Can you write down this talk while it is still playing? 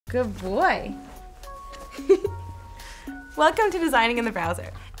Good boy. Welcome to Designing in the Browser.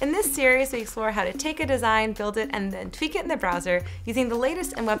 In this series, we explore how to take a design, build it, and then tweak it in the browser using the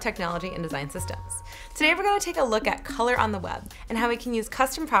latest in web technology and design systems. Today, we're going to take a look at color on the web and how we can use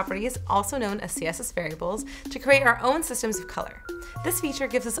custom properties, also known as CSS variables, to create our own systems of color. This feature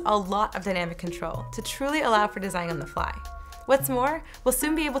gives us a lot of dynamic control to truly allow for design on the fly. What's more, we'll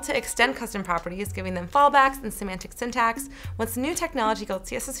soon be able to extend custom properties, giving them fallbacks and semantic syntax once new technology called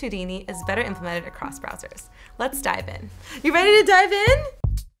CSS Houdini is better implemented across browsers. Let's dive in. You ready to dive in?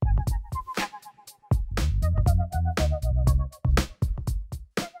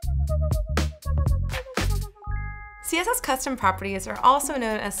 CSS custom properties are also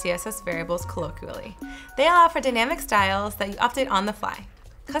known as CSS variables colloquially. They allow for dynamic styles that you update on the fly.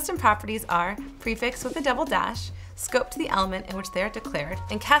 Custom properties are prefix with a double dash, scope to the element in which they are declared,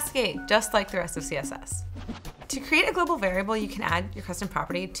 and cascade, just like the rest of CSS. To create a global variable, you can add your custom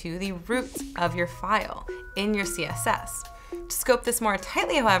property to the root of your file in your CSS. To scope this more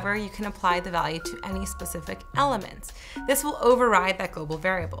tightly, however, you can apply the value to any specific element. This will override that global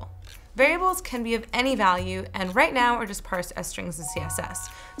variable. Variables can be of any value, and right now are just parsed as strings in CSS,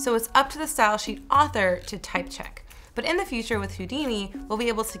 so it's up to the style sheet author to type check. But in the future with Houdini, we'll be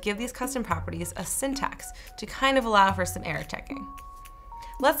able to give these custom properties a syntax to kind of allow for some error checking.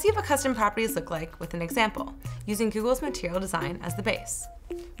 Let's see what custom properties look like with an example, using Google's Material Design as the base.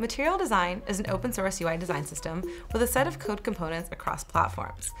 Material Design is an open source UI design system with a set of code components across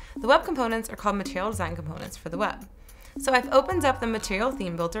platforms. The web components are called Material Design components for the web. So I've opened up the Material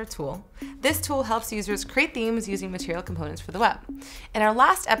Theme Builder tool. This tool helps users create themes using material components for the web. In our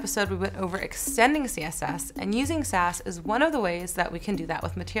last episode, we went over extending CSS, and using Sass is one of the ways that we can do that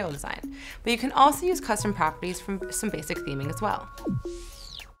with Material Design. But you can also use custom properties from some basic theming as well.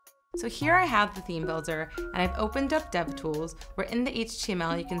 So here I have the theme builder, and I've opened up DevTools, where in the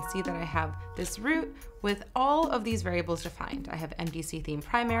HTML you can see that I have this root with all of these variables defined. I have MDC theme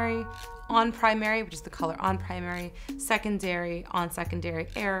primary, on primary, which is the color on primary, secondary, on secondary,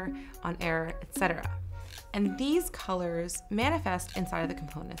 error, on error, etc. And these colors manifest inside of the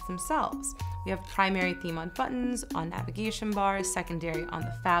components themselves. We have primary theme on buttons, on navigation bars, secondary on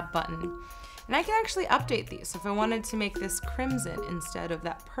the fab button. And I can actually update these. So if I wanted to make this crimson instead of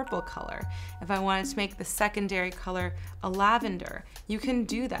that purple color, if I wanted to make the secondary color a lavender, you can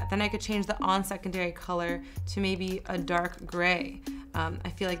do that. Then I could change the on secondary color to maybe a dark gray. I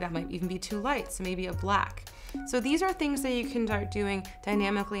feel like that might even be too light, so maybe a black. So these are things that you can start doing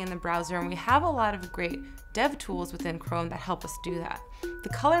dynamically in the browser, and we have a lot of great dev tools within Chrome that help us do that. The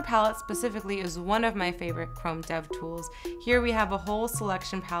color palette specifically is one of my favorite Chrome dev tools. Here we have a whole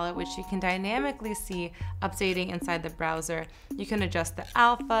selection palette which you can dynamically see updating inside the browser. You can adjust the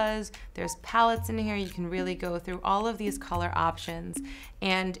alphas, there's palettes in here, you can really go through all of these color options,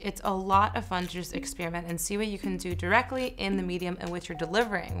 and it's a lot of fun to just experiment and see what you can do directly in the medium in which you're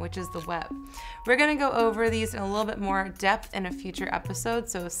delivering, which is the web. We're going to go over these in a little bit more depth in a future episode,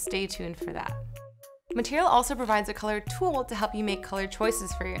 so stay tuned for that. Material also provides a color tool to help you make color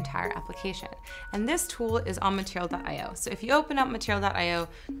choices for your entire application. And this tool is on material.io. So if you open up material.io,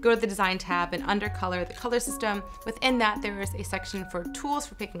 go to the design tab, and under color, the color system, within that there is a section for tools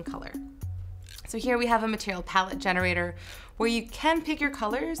for picking color. So here we have a material palette generator where you can pick your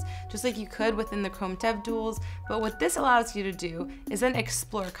colors just like you could within the Chrome Dev Tools, but what this allows you to do is then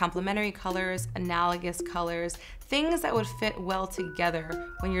explore complementary colors, analogous colors, things that would fit well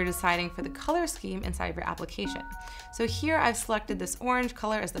together when you're deciding for the color scheme inside of your application. So here I've selected this orange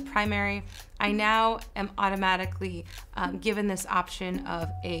color as the primary. I now am automatically given this option of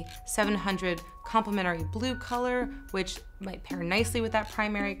a 700 complementary blue color, which might pair nicely with that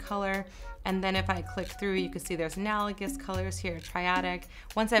primary color. And then if I click through, you can see there's analogous colors here, triadic.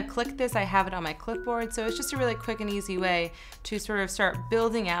 Once I've clicked this, I have it on my clipboard. So it's just a really quick and easy way to sort of start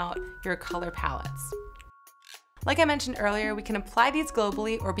building out your color palettes. Like I mentioned earlier, we can apply these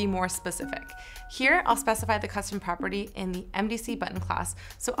globally or be more specific. Here, I'll specify the custom property in the MDC button class,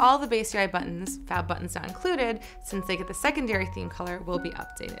 so all the base UI buttons, fab buttons not included, since they get the secondary theme color, will be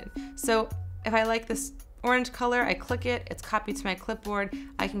updated. So if I like this orange color, I click it, it's copied to my clipboard.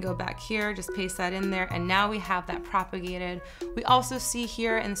 I can go back here, just paste that in there, and now we have that propagated. We also see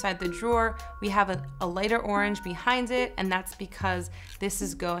here inside the drawer, we have a lighter orange behind it, and that's because this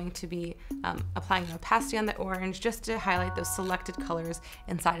is going to be applying an opacity on the orange just to highlight those selected colors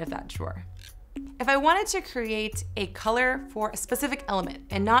inside of that drawer. If I wanted to create a color for a specific element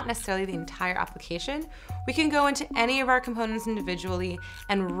and not necessarily the entire application, we can go into any of our components individually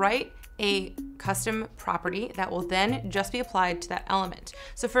and write a custom property that will then just be applied to that element.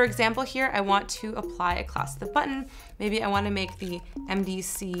 So for example here, I want to apply a class to the button. Maybe I want to make the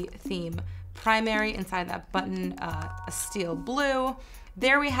MDC theme primary, inside that button a steel blue.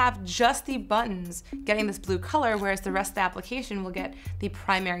 There we have just the buttons getting this blue color, whereas the rest of the application will get the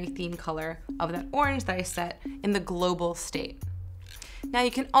primary theme color of that orange that I set in the global state. Now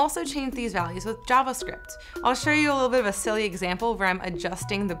you can also change these values with JavaScript. I'll show you a little bit of a silly example where I'm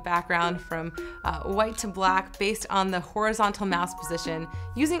adjusting the background from white to black based on the horizontal mouse position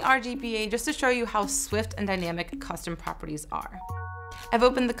using RGBA, just to show you how swift and dynamic custom properties are. I've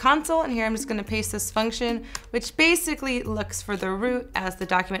opened the console, and here I'm just going to paste this function, which basically looks for the root as the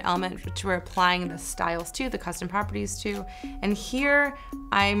document element which we're applying the styles to, the custom properties to. And here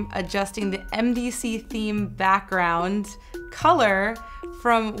I'm adjusting the MDC theme background color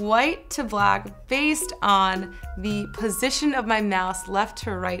from white to black based on the position of my mouse left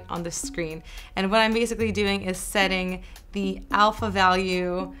to right on the screen. And what I'm basically doing is setting the alpha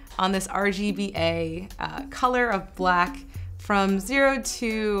value on this RGBA color of black from 0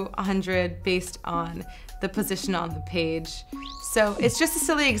 to 100 based on the position on the page. So it's just a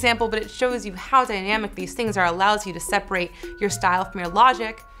silly example, but it shows you how dynamic these things are, allows you to separate your style from your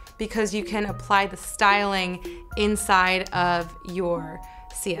logic, because you can apply the styling inside of your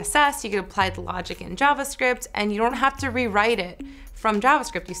CSS, you can apply the logic in JavaScript, and you don't have to rewrite it from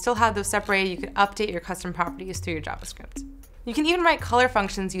JavaScript. You still have those separated. You can update your custom properties through your JavaScript. You can even write color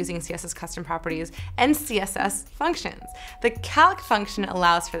functions using CSS custom properties and CSS functions. The calc function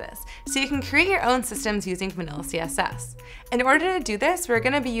allows for this, so you can create your own systems using vanilla CSS. In order to do this, we're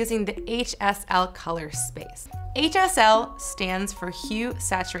going to be using the HSL color space. HSL stands for hue,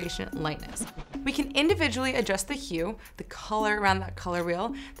 saturation, lightness. We can individually adjust the hue, the color around that color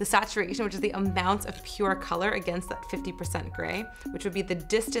wheel, the saturation, which is the amount of pure color against that 50% gray, which would be the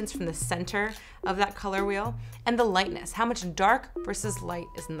distance from the center of that color wheel, and the lightness, how much dark versus light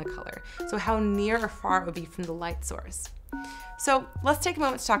is in the color. So how near or far it would be from the light source. So let's take a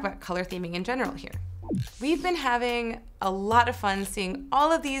moment to talk about color theming in general here. We've been having a lot of fun seeing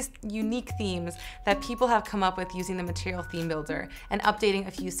all of these unique themes that people have come up with using the Material Theme Builder and updating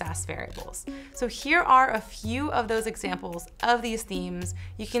a few Sass variables. So here are a few of those examples of these themes.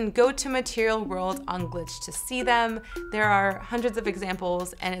 You can go to Material World on Glitch to see them. There are hundreds of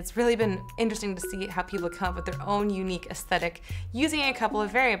examples, and it's really been interesting to see how people come up with their own unique aesthetic using a couple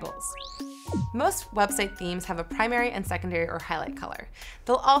of variables. Most website themes have a primary and secondary or highlight color.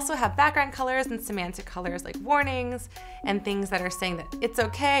 They'll also have background colors and semantic colors like warnings and things that are saying that it's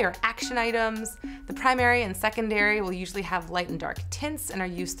okay or action items. The primary and secondary will usually have light and dark tints and are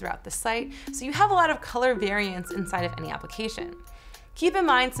used throughout the site, so you have a lot of color variance inside of any application. Keep in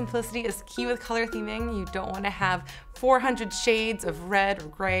mind, simplicity is key with color theming. You don't want to have 400 shades of red or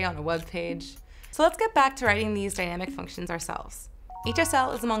gray on a web page. So let's get back to writing these dynamic functions ourselves.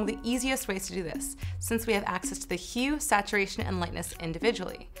 HSL is among the easiest ways to do this, since we have access to the hue, saturation, and lightness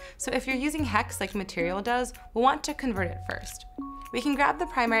individually. So if you're using hex like Material does, we'll want to convert it first. We can grab the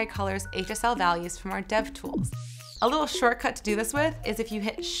primary color's HSL values from our dev tools. A little shortcut to do this with is if you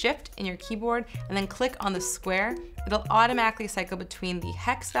hit Shift in your keyboard and then click on the square, it'll automatically cycle between the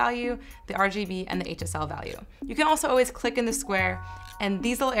hex value, the RGB, and the HSL value. You can also always click in the square, and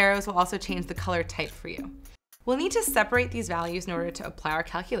these little arrows will also change the color type for you. We'll need to separate these values in order to apply our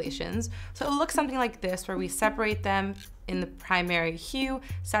calculations. So it'll look something like this, where we separate them in the primary hue,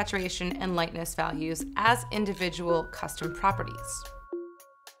 saturation, and lightness values as individual custom properties.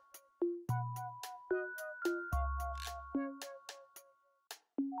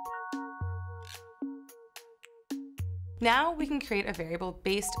 Now we can create a variable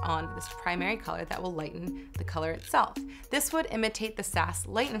based on this primary color that will lighten the color itself. This would imitate the Sass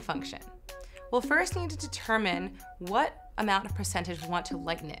lighten function. We'll first need to determine what amount of percentage we want to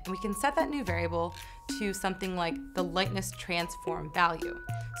lighten it. And we can set that new variable to something like the lightness transform value.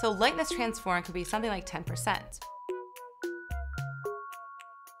 So lightness transform could be something like 10%.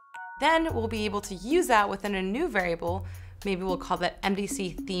 Then we'll be able to use that within a new variable. Maybe we'll call that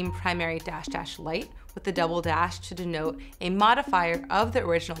MDC theme primary dash dash light with the double dash to denote a modifier of the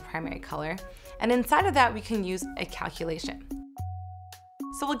original primary color. And inside of that, we can use a calculation.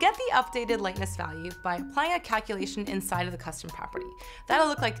 So we'll get the updated lightness value by applying a calculation inside of the custom property. That'll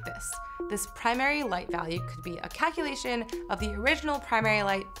look like this. This primary light value could be a calculation of the original primary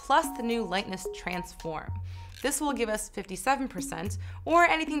light plus the new lightness transform. This will give us 57%, or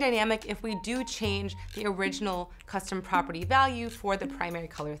anything dynamic if we do change the original custom property value for the primary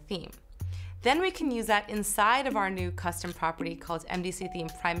color theme. Then we can use that inside of our new custom property called MDC Theme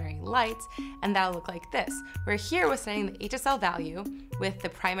Primary Light, and that'll look like this, where here we're setting the HSL value with the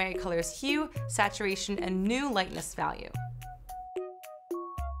primary color's hue, saturation, and new lightness value.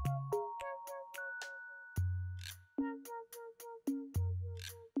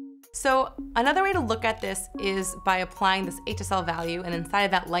 So another way to look at this is by applying this HSL value, and inside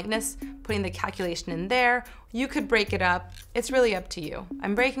of that lightness, putting the calculation in there. You could break it up. It's really up to you.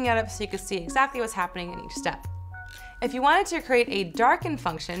 I'm breaking it up so you can see exactly what's happening in each step. If you wanted to create a darken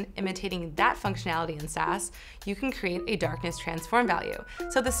function imitating that functionality in SAS, you can create a darkness transform value.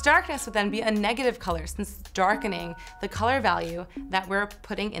 So this darkness would then be a negative color, since it's darkening the color value that we're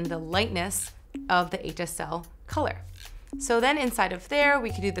putting in the lightness of the HSL color. So then inside of there,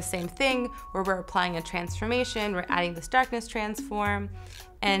 we could do the same thing where we're applying a transformation, we're adding this darkness transform,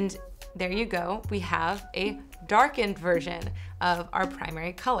 and there you go, we have a darkened version of our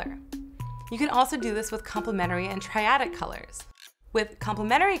primary color. You can also do this with complementary and triadic colors. With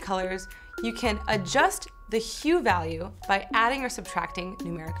complementary colors, you can adjust the hue value by adding or subtracting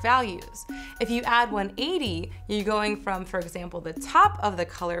numeric values. If you add 180, you're going from, for example, the top of the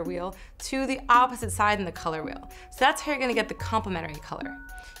color wheel to the opposite side in the color wheel. So that's how you're gonna get the complementary color.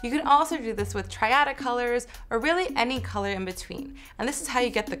 You can also do this with triadic colors or really any color in between. And this is how you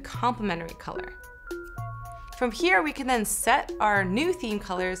get the complementary color. From here, we can then set our new theme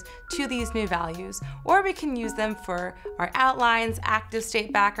colors to these new values, or we can use them for our outlines, active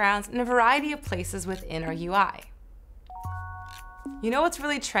state backgrounds, and a variety of places within our UI. You know what's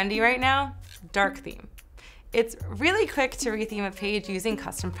really trendy right now? Dark theme. It's really quick to retheme a page using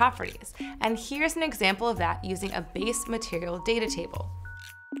custom properties, and here's an example of that using a base material data table.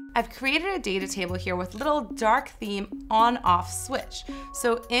 I've created a data table here with little dark theme on-off switch.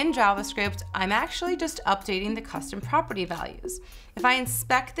 So in JavaScript, I'm actually just updating the custom property values. If I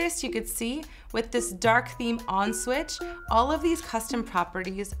inspect this, you could see with this dark theme on switch, all of these custom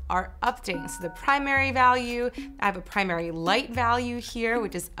properties are updating. So the primary value, I have a primary light value here,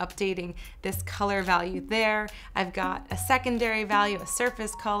 which is updating this color value there. I've got a secondary value, a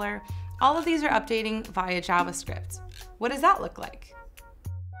surface color. All of these are updating via JavaScript. What does that look like?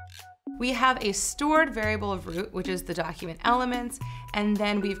 We have a stored variable of root, which is the document elements, and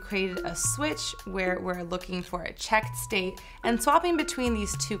then we've created a switch where we're looking for a checked state and swapping between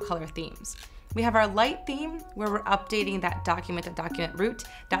these two color themes. We have our light theme where we're updating that document root,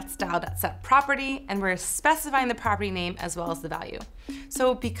 .style.set property, and we're specifying the property name as well as the value.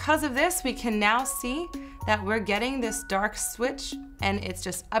 So because of this, we can now see that we're getting this dark switch, and it's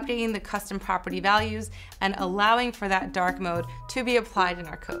just updating the custom property values and allowing for that dark mode to be applied in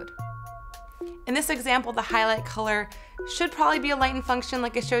our code. In this example, the highlight color should probably be a lighten function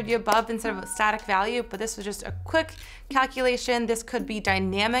like I showed you above instead of a static value, but this was just a quick calculation. This could be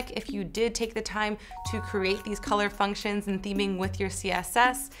dynamic if you did take the time to create these color functions and theming with your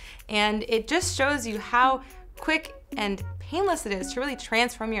CSS. And it just shows you how quick and painless it is to really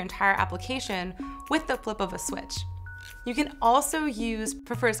transform your entire application with the flip of a switch. You can also use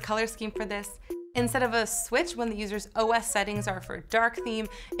prefers color scheme for this. Instead of a switch, when the user's OS settings are for dark theme,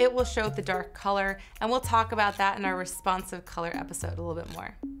 it will show the dark color, and we'll talk about that in our responsive color episode a little bit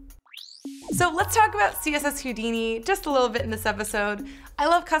more. So let's talk about CSS Houdini just a little bit in this episode. I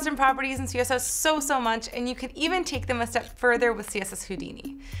love custom properties in CSS so much, and you can even take them a step further with CSS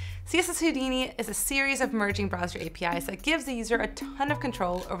Houdini. CSS Houdini is a series of merging browser APIs that gives the user a ton of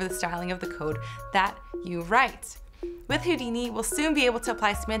control over the styling of the code that you write. With Houdini, we'll soon be able to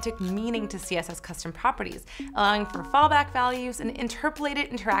apply semantic meaning to CSS custom properties, allowing for fallback values and interpolated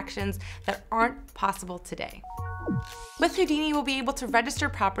interactions that aren't possible today. With Houdini, we'll be able to register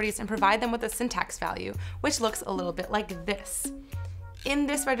properties and provide them with a syntax value, which looks a little bit like this. In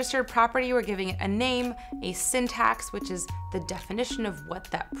this registered property, we're giving it a name, a syntax, which is the definition of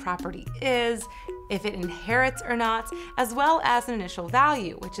what that property is, if it inherits or not, as well as an initial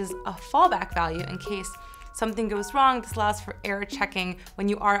value, which is a fallback value in case something goes wrong. This allows for error checking when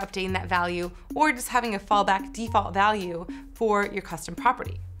you are updating that value, or just having a fallback default value for your custom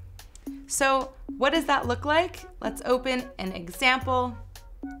property. So what does that look like? Let's open an example.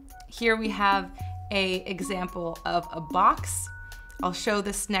 Here we have an example of a box. I'll show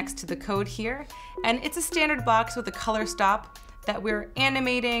this next to the code here. And it's a standard box with a color stop that we're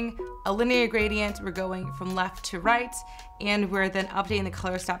animating, a linear gradient, we're going from left to right, and we're then updating the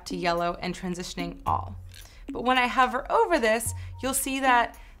color stop to yellow and transitioning all. But when I hover over this, you'll see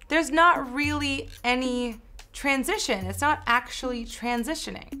that there's not really any transition. It's not actually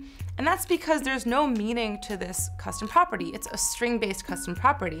transitioning. And that's because there's no meaning to this custom property. It's a string-based custom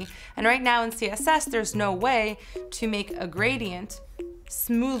property. And right now in CSS, there's no way to make a gradient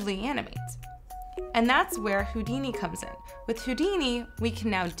smoothly animate. And that's where Houdini comes in. With Houdini, we can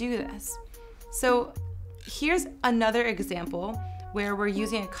now do this. So here's another example where we're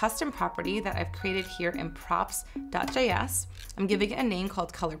using a custom property that I've created here in props.js. I'm giving it a name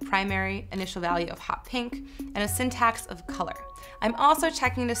called color primary, initial value of hot pink, and a syntax of color. I'm also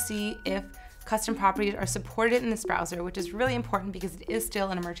checking to see if custom properties are supported in this browser, which is really important because it is still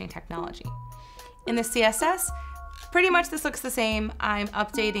an emerging technology. In the CSS, pretty much this looks the same. I'm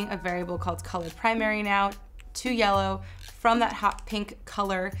updating a variable called color primary now to yellow from that hot pink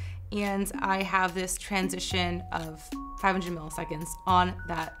color, and I have this transition of 500 milliseconds on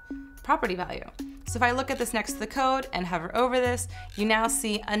that property value. So if I look at this next to the code and hover over this, you now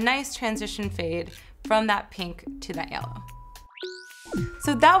see a nice transition fade from that pink to that yellow.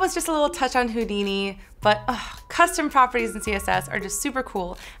 So that was just a little touch on Houdini, but custom properties in CSS are just super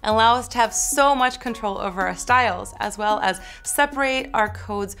cool and allow us to have so much control over our styles, as well as separate our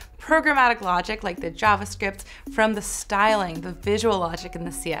code's programmatic logic, like the JavaScript, from the styling, the visual logic in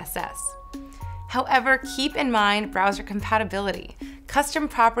the CSS. However, keep in mind browser compatibility. Custom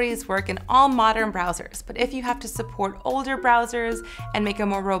properties work in all modern browsers, but if you have to support older browsers and make a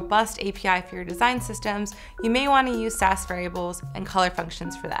more robust API for your design systems, you may want to use Sass variables and color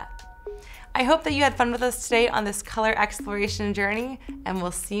functions for that. I hope that you had fun with us today on this color exploration journey, and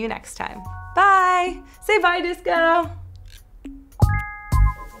we'll see you next time. Bye! Say bye, Disco!